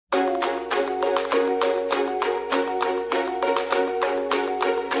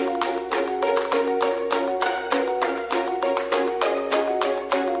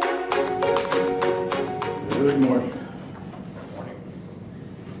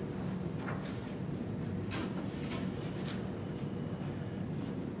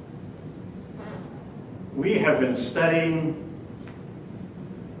We have been studying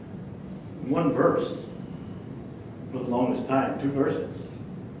one verse for the longest time, 2 verses.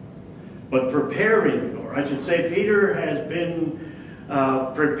 But preparing, or I should say Peter has been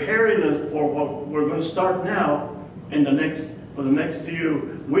preparing us for what we're going to start now in for the next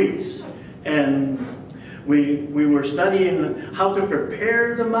few weeks. And we were studying how to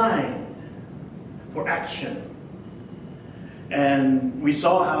prepare the mind for action. And we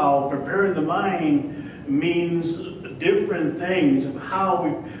saw how preparing the mind means different things of how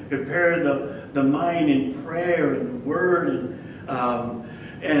we prepare the mind in prayer and word,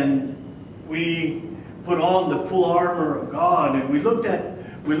 and we put on the full armor of God, and we looked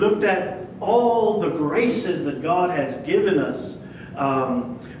at all the graces that God has given us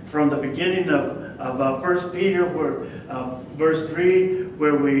from the beginning of 1 Peter, verse 3,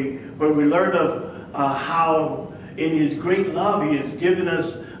 where we learn of how in His great love He has given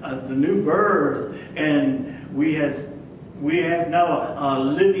us the new birth, and we have now a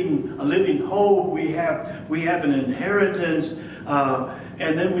living hope. We have an inheritance,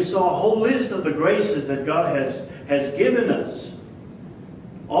 and then we saw a whole list of the graces that God has given us.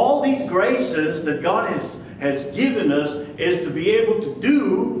 All these graces that God has given us is to be able to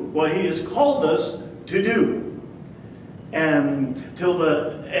do what He has called us to do, and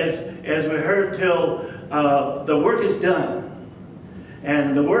as we heard, till the work is done.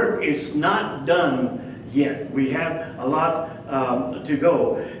 And the work is not done yet. We have a lot to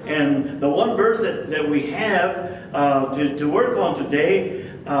go. And the one verse that we have to work on today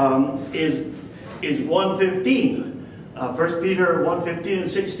is 1:15. 1 Peter 1:15 and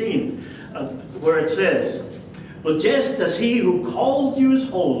 16, where it says, "But just as He who called you is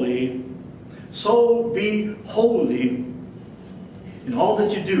holy, so be holy in all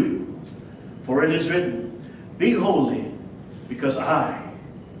that you do. For it is written, be holy, because I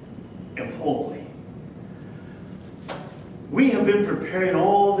am holy." We have been preparing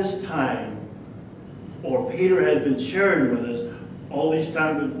all this time, or Peter has been sharing with us all these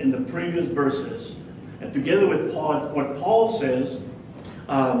times in the previous verses. And together with Paul, what Paul says,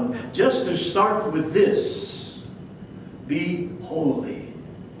 just to start with this, be holy,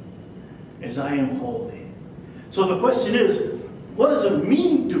 as I am holy. So the question is, what does it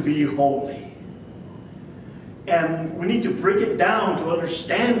mean to be holy? And we need to break it down to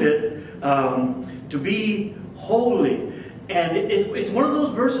understand it, to be holy. And it's one of those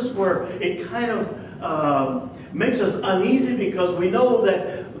verses where it kind of makes us uneasy, because we know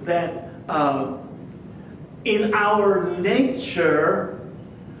that in our nature,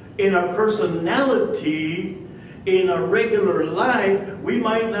 in our personality, in our regular life, we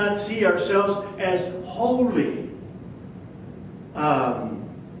might not see ourselves as holy.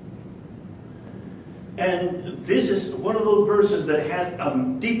 And this is one of those verses that has a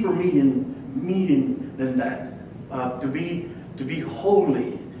deeper meaning than that. To be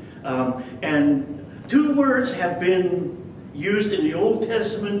holy. And 2 words have been used in the Old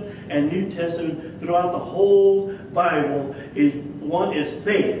Testament and New Testament throughout the whole Bible. One is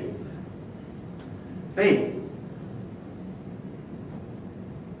faith. Faith.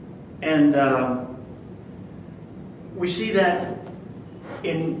 And we see that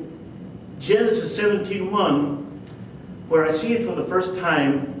in Genesis 17:1, where I see it for the first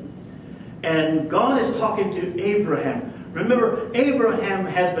time, and God is talking to Abraham. Remember, Abraham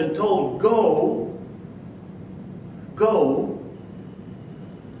has been told, go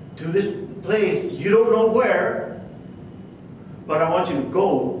to this place, you don't know where, but I want you to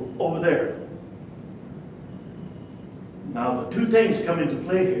go over there. Now the 2 things come into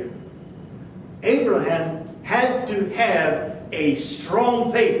play here. Abraham had to have a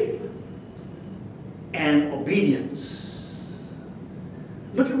strong faith and obedience.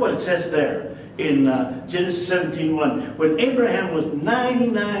 Look at what it says there in Genesis 17:1. When Abraham was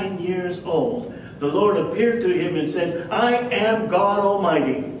 99 years old, the Lord appeared to him and said, I am God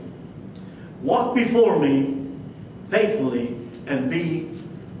Almighty. Walk before me faithfully and be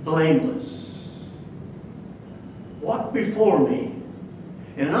blameless. Walk before me.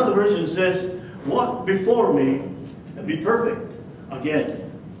 In another version it says, walk before me and be perfect.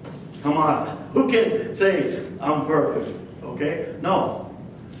 Again, come on. Who can say, I'm perfect? Okay? No.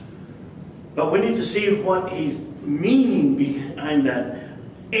 But we need to see what he's meaning behind that.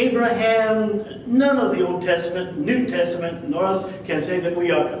 Abraham, none of the Old Testament, New Testament, nor else can say that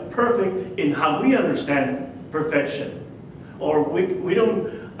we are perfect in how we understand perfection. Or we don't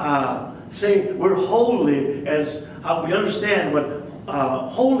say we're holy as how we understand what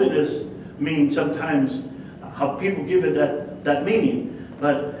holiness means sometimes, how people give it that meaning.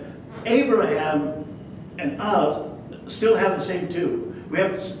 But Abraham and us still have the same too. We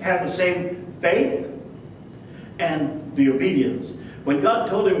have to have the same faith and the obedience. When God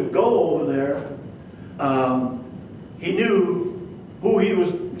told him, go over there, he knew who he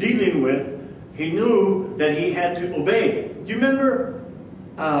was dealing with. He knew that he had to obey. Do you remember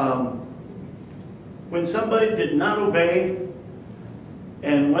when somebody did not obey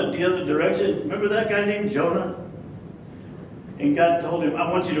and went the other direction? Remember that guy named Jonah? And God told him,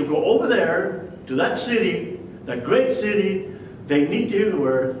 I want you to go over there to that city, that great city. They need to hear the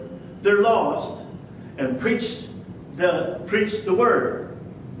word. They're lost. And preach the word.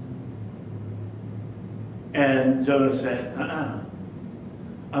 And Jonah said,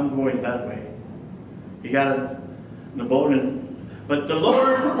 I'm going that way. He got in the boat, but the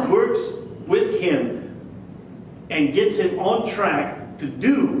Lord works with him and gets him on track to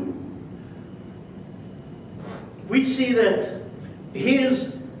do. We see that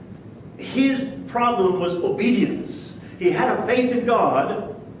his problem was obedience. He had a faith in God,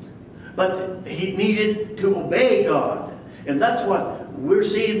 but he needed to obey God. And that's what we're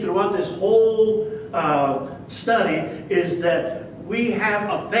seeing throughout this whole study, is that we have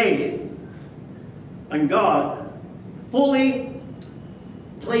a faith in God, fully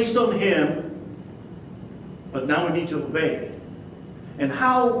placed on him, but now we need to obey. And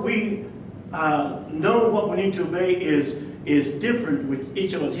how we know what we need to obey is different with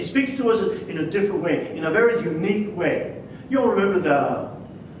each of us. He speaks to us in a different way, in a very unique way. You all remember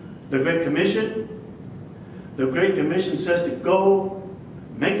the Great Commission? The Great Commission says to go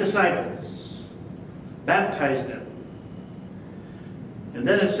make disciples, baptize them. And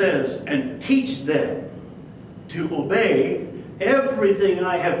then it says, and teach them to obey everything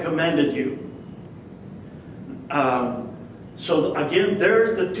I have commanded you. So again,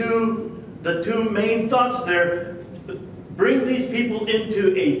 there's the two main thoughts there. Bring these people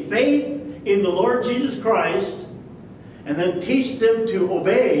into a faith in the Lord Jesus Christ, and then teach them to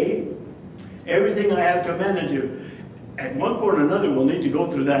obey everything I have commanded you. At one point or another, we'll need to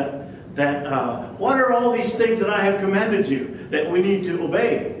go through that what are all these things that I have commanded you that we need to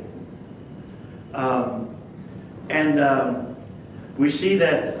obey? We see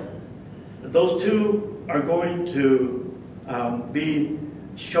that those two are going to be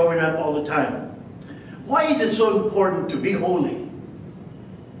showing up all the time. Why is it so important to be holy?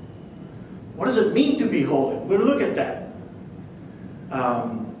 What does it mean to be holy? We're going to look at that.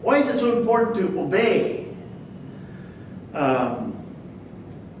 Why is it so important to obey?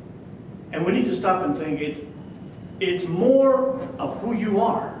 And we need to stop and think, it's more of who you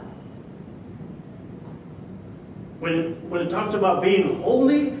are. When it talks about being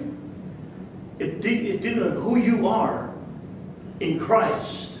holy, it deals with who you are in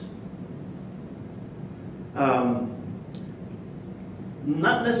Christ. Not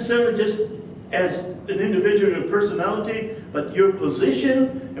necessarily just as an individual, your personality, but your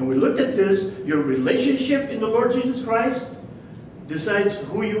position. And we looked at this, your relationship in the Lord Jesus Christ decides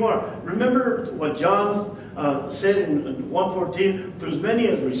who you are. Remember what John said in 1:14, for as many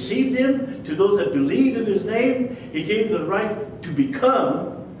as received him, to those that believed in his name, he gave the right to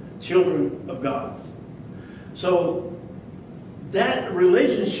become children of God. So that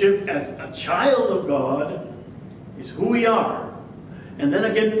relationship as a child of God is who we are. And then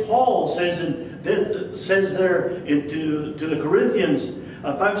again, Paul says there to the Corinthians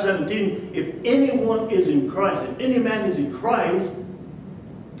 5:17, if anyone is in Christ, if any man is in Christ,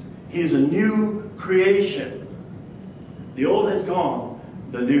 he is a new creation. The old has gone,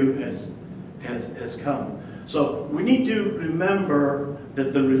 the new has come. So we need to remember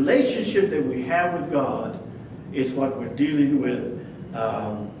that the relationship that we have with God is what we're dealing with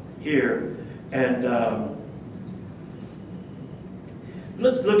here. And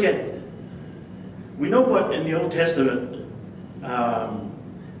let's look at, we know what in the Old Testament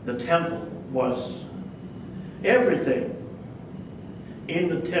the temple was. Everything in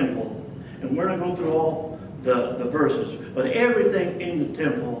the temple, and we're not going to go through all the verses, but everything in the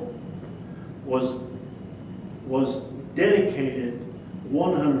temple was dedicated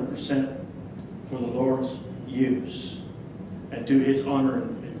 100% for the Lord's use and to his honor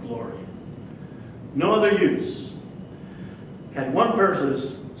and glory. No other use. Had one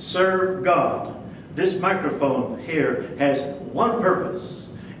purpose: serve God. This microphone here has one purpose.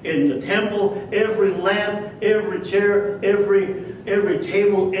 In the temple, every lamp, every chair, every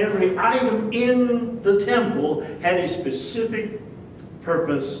table, every item in the temple had a specific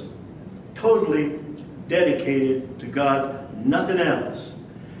purpose, totally dedicated to God, nothing else.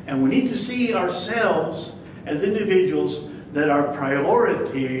 And we need to see ourselves as individuals that our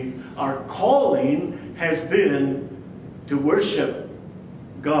priority, our calling has been to worship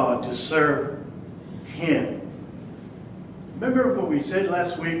God, to serve him. Remember what we said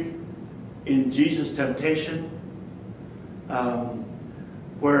last week in Jesus' temptation?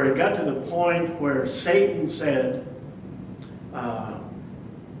 where it got to the point where Satan said,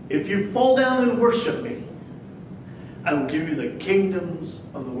 if you fall down and worship me, I will give you the kingdoms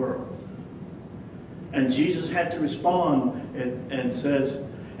of the world. And Jesus had to respond and says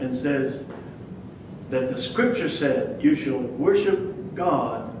that the scripture said, you shall worship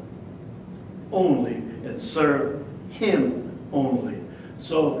God only and serve him only.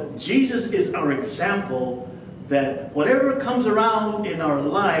 So Jesus is our example that whatever comes around in our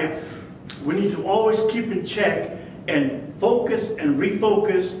life, we need to always keep in check and focus and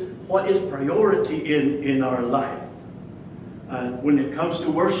refocus what is priority in our life. When it comes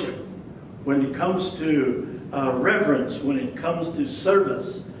to worship, when it comes to reverence, when it comes to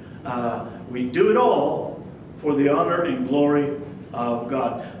service, we do it all for the honor and glory of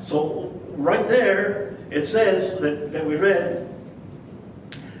God. So right there, it says that we read,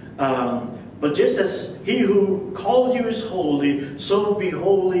 but just as he who called you is holy, so be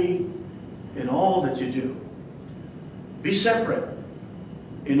holy in all that you do. Be separate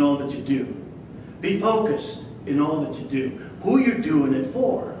in all that you do. Be focused in all that you do. Who you're doing it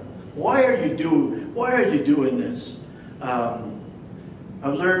for. Why are you doing this? I've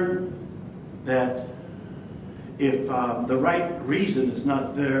learned that if the right reason is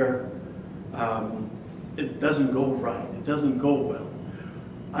not there, it doesn't go right. It doesn't go well.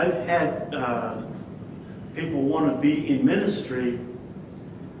 I've had people want to be in ministry,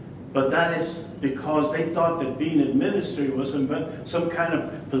 but that is because they thought that being in ministry was some kind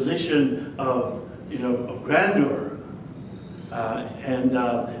of position of grandeur. And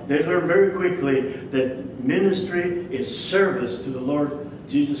they learn very quickly that ministry is service to the Lord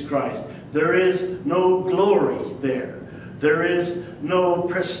Jesus Christ. There is no glory there. There is no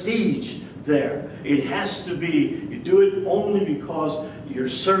prestige there. It has to be, you do it only because you're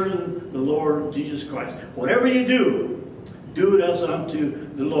serving the Lord Jesus Christ. Whatever you do, do it as unto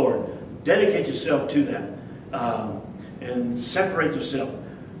the Lord. Dedicate yourself to that. And separate yourself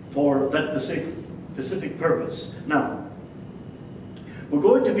for that specific purpose. Now, we're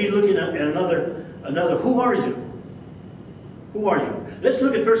going to be looking at another who are you? Who are you? Let's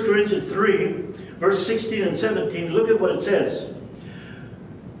look at 1 Corinthians 3, verse 16 and 17. Look at what it says.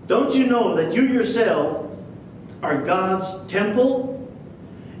 Don't you know that you yourself are God's temple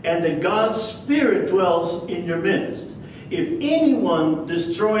and that God's Spirit dwells in your midst? If anyone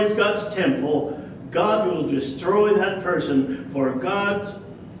destroys God's temple, God will destroy that person, for God's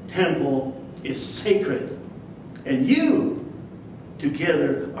temple is sacred. And you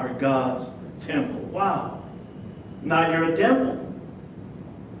together are God's temple. Wow. Now you're a temple.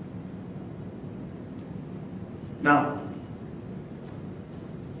 Now,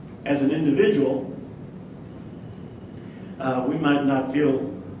 as an individual, we might not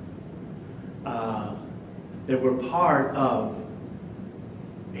feel that we're part of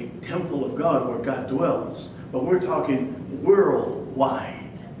a temple of God where God dwells. But we're talking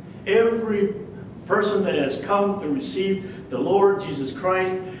worldwide. Every person that has come to receive the Lord Jesus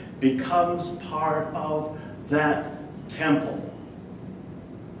Christ becomes part of that temple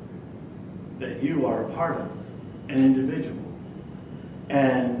that you are a part of, an individual.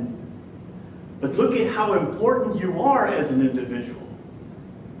 But look at how important you are as an individual.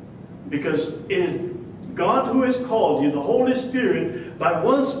 Because it is God who has called you, the Holy Spirit. By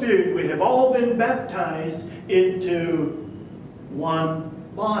one Spirit we have all been baptized into one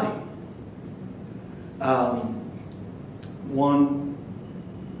body. One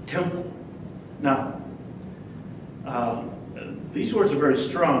temple. Now, these words are very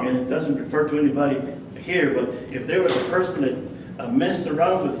strong, and it doesn't refer to anybody here, but if there was a person that messed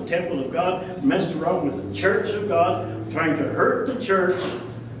around with the temple of God, messed around with the church of God, trying to hurt the church,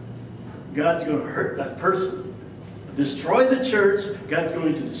 God's going to hurt that person. Destroy the church, God's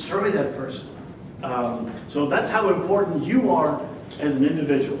going to destroy that person. So that's how important you are as an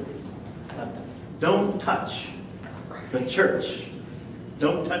individual. Don't touch the church.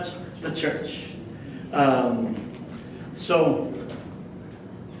 Don't touch the church. So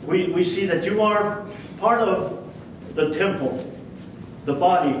we see that you are part of the temple, the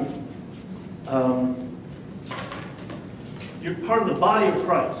body. You're part of the body of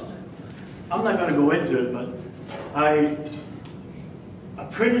Christ. I'm not going to go into it, but I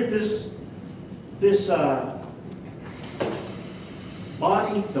printed this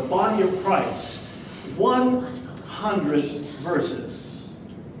body, the body of Christ, 100 verses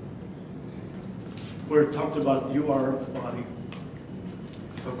where it talked about you are the body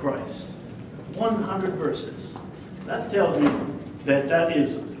of Christ. 100 verses. That tells me that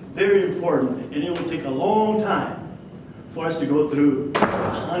is very important, and it would take a long time for us to go through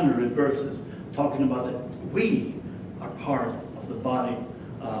 100 verses talking about that we are part of the body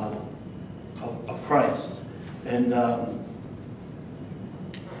of Christ. And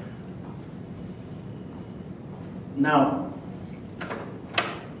now,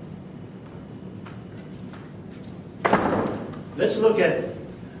 let's look at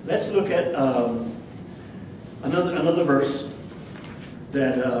another verse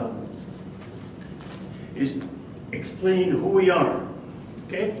that is explaining who we are.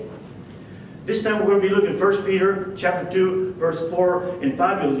 Okay. This time we're going to be looking at 1 Peter chapter 2, verse 4 and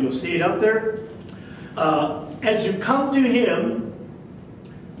 5. You'll see it up there. As you come to Him,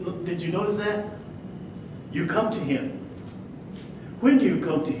 did you notice that? You come to Him. When do you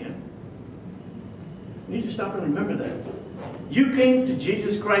come to Him? You need to stop and remember that. You came to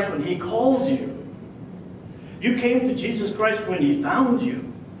Jesus Christ when He called you. You came to Jesus Christ when He found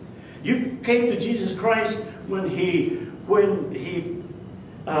you. You came to Jesus Christ when He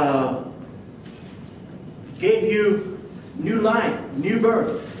gave you new life, new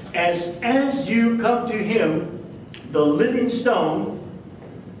birth. As you come to Him, the living stone,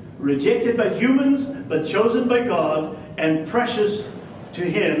 rejected by humans, but chosen by God, and precious to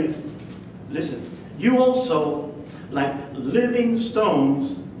Him, listen, you also, like living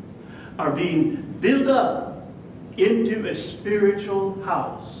stones, are being built up into a spiritual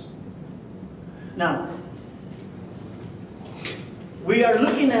house. Now, we are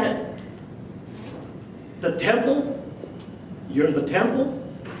looking at the temple. You're the temple.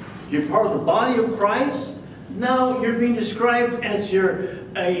 You're part of the body of Christ. Now you're being described as you're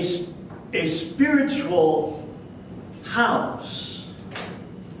a spiritual house.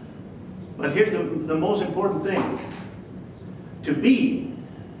 But here's the most important thing. To be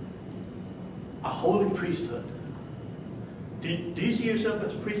a holy priesthood. Do you see yourself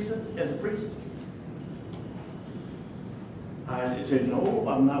as a priesthood? As a priest? I said, no,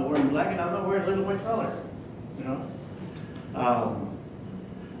 I'm not wearing black and I'm not wearing little white collar. You know?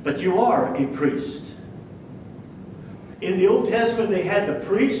 But you are a priest. In the Old Testament, they had the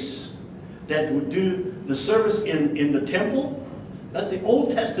priests that would do the service in the temple. That's the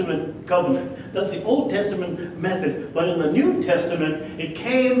Old Testament covenant. That's the Old Testament method. But in the New Testament, it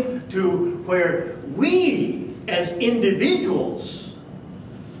came to where we, as individuals,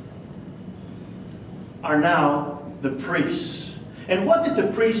 are now the priests. And what did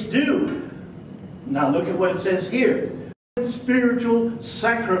the priests do? Now look at what it says here. Spiritual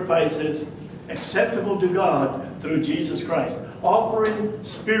sacrifices acceptable to God through Jesus Christ. Offering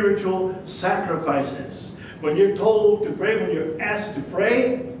spiritual sacrifices. When you're told to pray, when you're asked to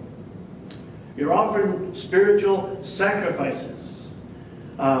pray, you're offering spiritual sacrifices.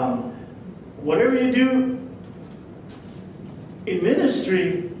 Whatever you do in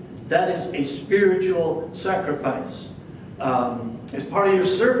ministry, that is a spiritual sacrifice. As part of your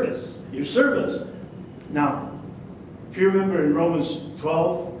service. Your service. Now, if you remember in Romans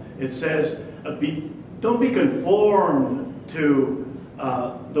 12, it says, don't be conformed to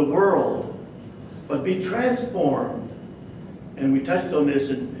the world, but be transformed. And we touched on this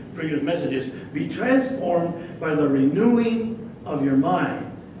in previous messages. Be transformed by the renewing of your mind,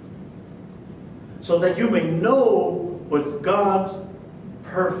 so that you may know what God's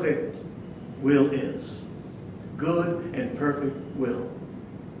perfect will is. Good and perfect will.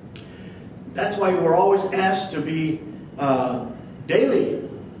 That's why we're always asked to be daily,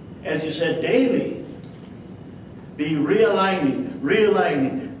 as you said, daily. Be realigning,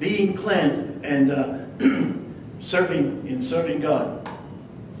 being cleansed, and serving God.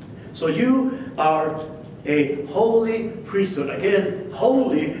 So you are a holy priesthood. Again,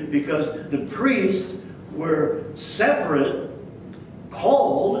 holy because the priests were separate,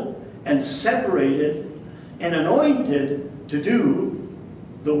 called, and separated, and anointed to do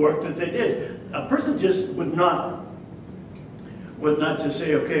the work that they did. A person just would not just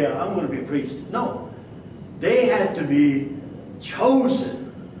say, okay, I'm going to be a priest. No. They had to be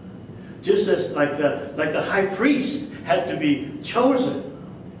chosen. Just as like the high priest had to be chosen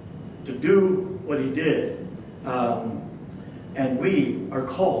to do what he did. And we are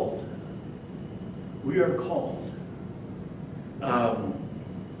called. We are called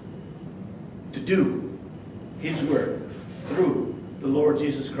to do His work through the Lord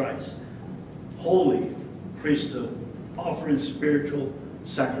Jesus Christ. Holy priesthood, offering spiritual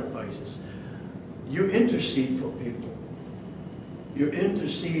sacrifices. You intercede for people. You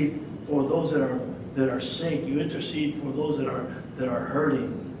intercede for those that are sick. You intercede for those that are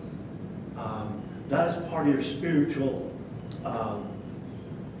hurting. That is part of your spiritual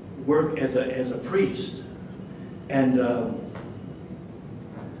work as a priest. And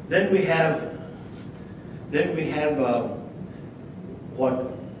then we have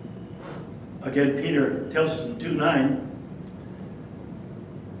what Again, Peter tells us in 2:9,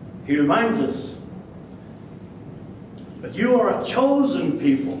 he reminds us, but you are a chosen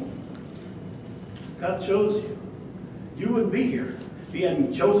people. God chose you. You wouldn't be here if he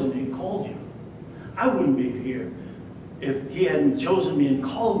hadn't chosen you and called you. I wouldn't be here if he hadn't chosen me and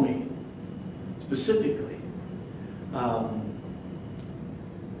called me specifically.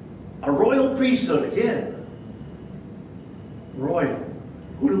 A royal priesthood, again. Royal.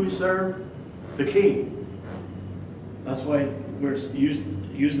 Who do we serve? The king. That's why we're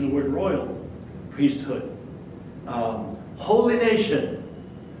using the word royal priesthood. Holy nation.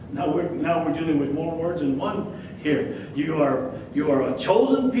 Now we're dealing with more words than one here. You are a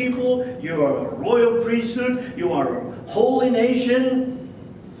chosen people. You are a royal priesthood. You are a holy nation.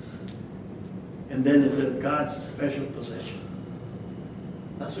 And then it says God's special possession.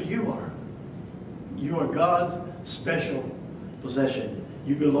 That's what you are. You are God's special possession.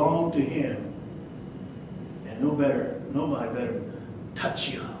 You belong to him. And nobody better touch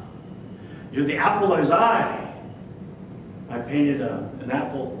you. You're the apple of his eye. I painted an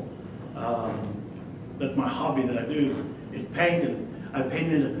apple. That's my hobby that I do, is painting. I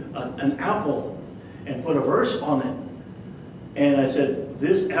painted an apple and put a verse on it. And I said,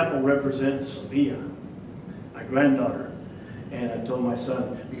 this apple represents Sophia, my granddaughter. And I told my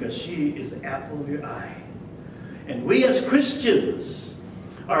son, because she is the apple of your eye. And we as Christians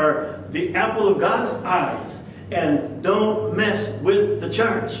are the apple of God's eyes. And don't mess with the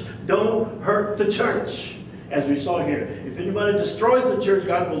church. Don't hurt the church. As we saw here, if anybody destroys the church,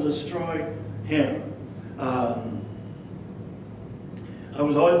 God will destroy him. I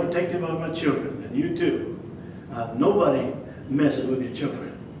was always protective of my children, and you too. Nobody messes with your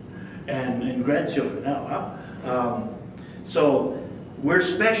children and grandchildren now. So we're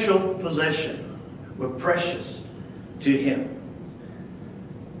special possession. We're precious to him.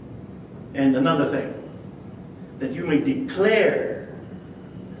 And another thing, that you may declare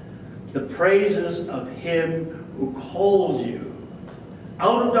the praises of him who called you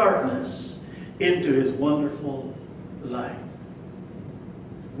out of darkness into his wonderful light.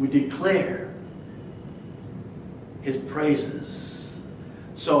 We declare his praises.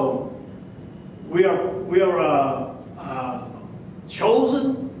 So we are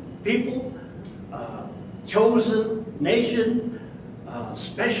chosen people, chosen nation,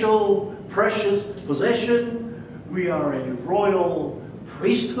 special, precious possession. We are a royal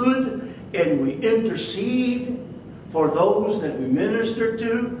priesthood, and we intercede for those that we minister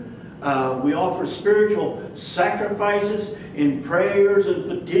to. We offer spiritual sacrifices in prayers and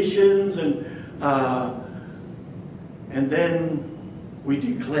petitions, and then we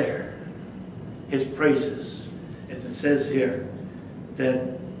declare his praises. As it says here,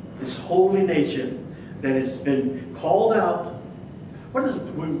 that this holy nation that has been called out. What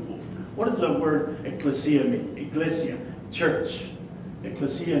does the word ecclesia mean? Iglesia, church.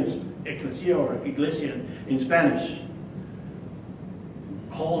 Ecclesia or iglesia in Spanish.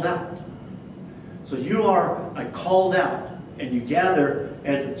 Called out. So you are called out, and you gather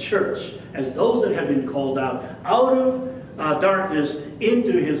as a church, as those that have been called out of darkness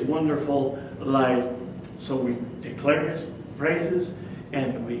into his wonderful light. So we declare his praises,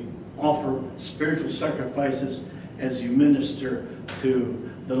 and we offer spiritual sacrifices as you minister to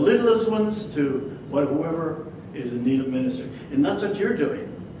the littlest ones, to whoever is in need of ministry. And that's what you're doing.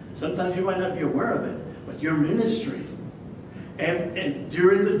 Sometimes you might not be aware of it, but you're ministering. And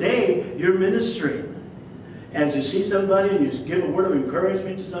during the day, you're ministering. As you see somebody and you give a word of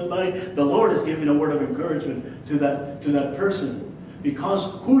encouragement to somebody, the Lord is giving a word of encouragement to that person,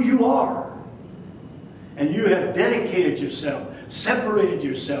 because who you are. And you have dedicated yourself, separated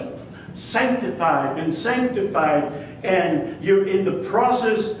yourself, been sanctified, and you're in the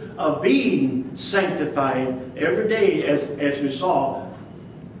process of being sanctified every day, as we saw,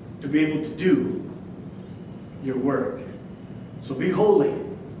 to be able to do your work. So be holy,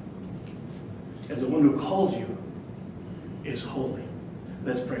 as the one who called you is holy.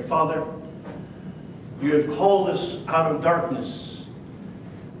 Let's pray. Father, you have called us out of darkness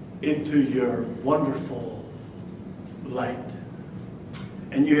into your wonderful light.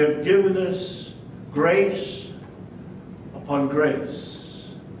 And you have given us grace upon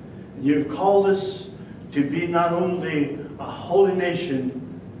grace. And you have called us to be not only a holy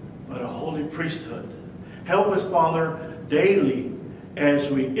nation, but a holy priesthood. Help us, Father, daily as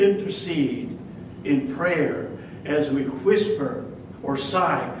we intercede in prayer, as we whisper or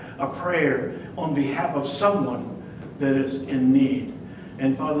sigh a prayer on behalf of someone that is in need.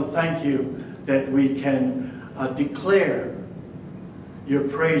 And Father, thank you that we can declare your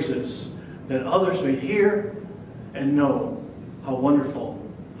praises, that others may hear and know how wonderful,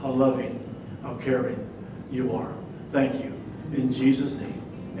 how loving, how caring you are. Thank you. In Jesus' name,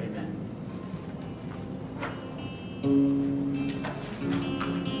 amen.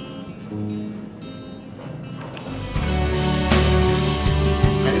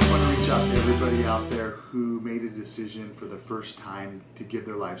 I just want to reach out to everybody out there who made a decision for the first time to give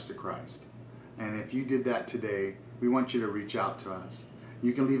their lives to Christ. And if you did that today, we want you to reach out to us.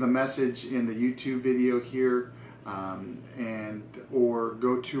 You can leave a message in the YouTube video here, or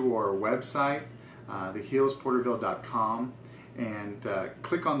go to our website, thehillsporterville.com, and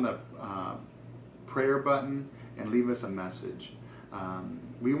click on the prayer button and leave us a message.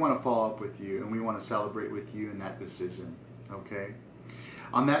 We want to follow up with you, and we want to celebrate with you in that decision. Okay?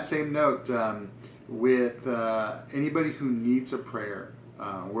 On that same note, with anybody who needs a prayer,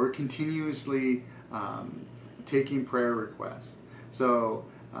 we're continuously taking prayer requests. So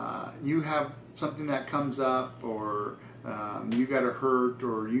you have something that comes up, or you got a hurt,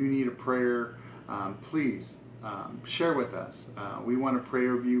 or you need a prayer, please share with us. We want to pray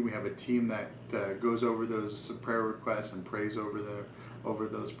over you. We have a team that goes over those prayer requests and prays over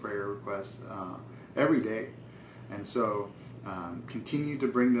those prayer requests every day. And so continue to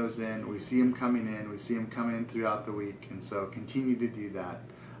bring those in. We see them coming in. We see them coming in throughout the week. And so continue to do that.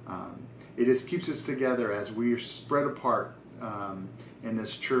 It just keeps us together as we are spread apart in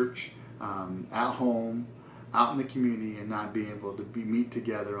this church, at home, out in the community, and not being able to meet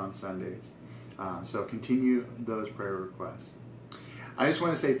together on Sundays. So continue those prayer requests. I just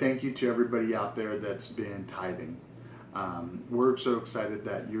want to say thank you to everybody out there that's been tithing. We're so excited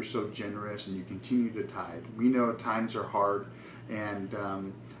that you're so generous and you continue to tithe. We know times are hard, and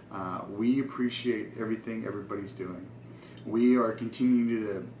we appreciate everything everybody's doing. We are continuing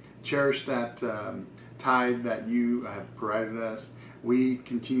to cherish that tithe that you have provided us. We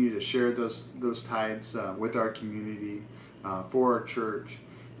continue to share those tithes with our community, for our church,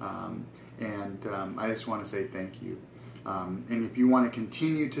 and I just want to say thank you. And if you want to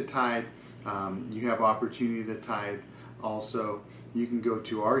continue to tithe, you have opportunity to tithe. Also, you can go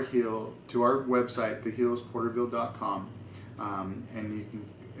to our website, thehillsporterville.com, and you can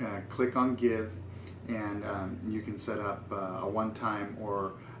click on Give, and you can set up a one-time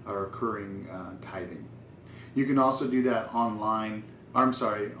or a recurring tithing. You can also do that online. On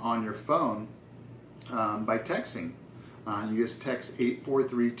your phone by texting. You just text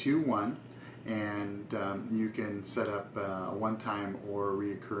 84321, and you can set up a one-time or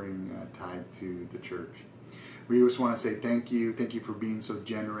recurring tithe to the church. We just want to say thank you. Thank you for being so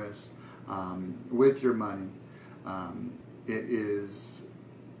generous with your money. It is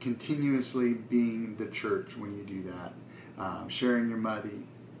continuously being the church when you do that, sharing your money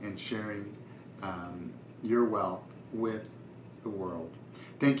and sharing your wealth with the world.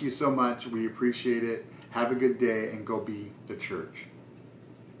 Thank you so much. We appreciate it. Have a good day, and go be the church.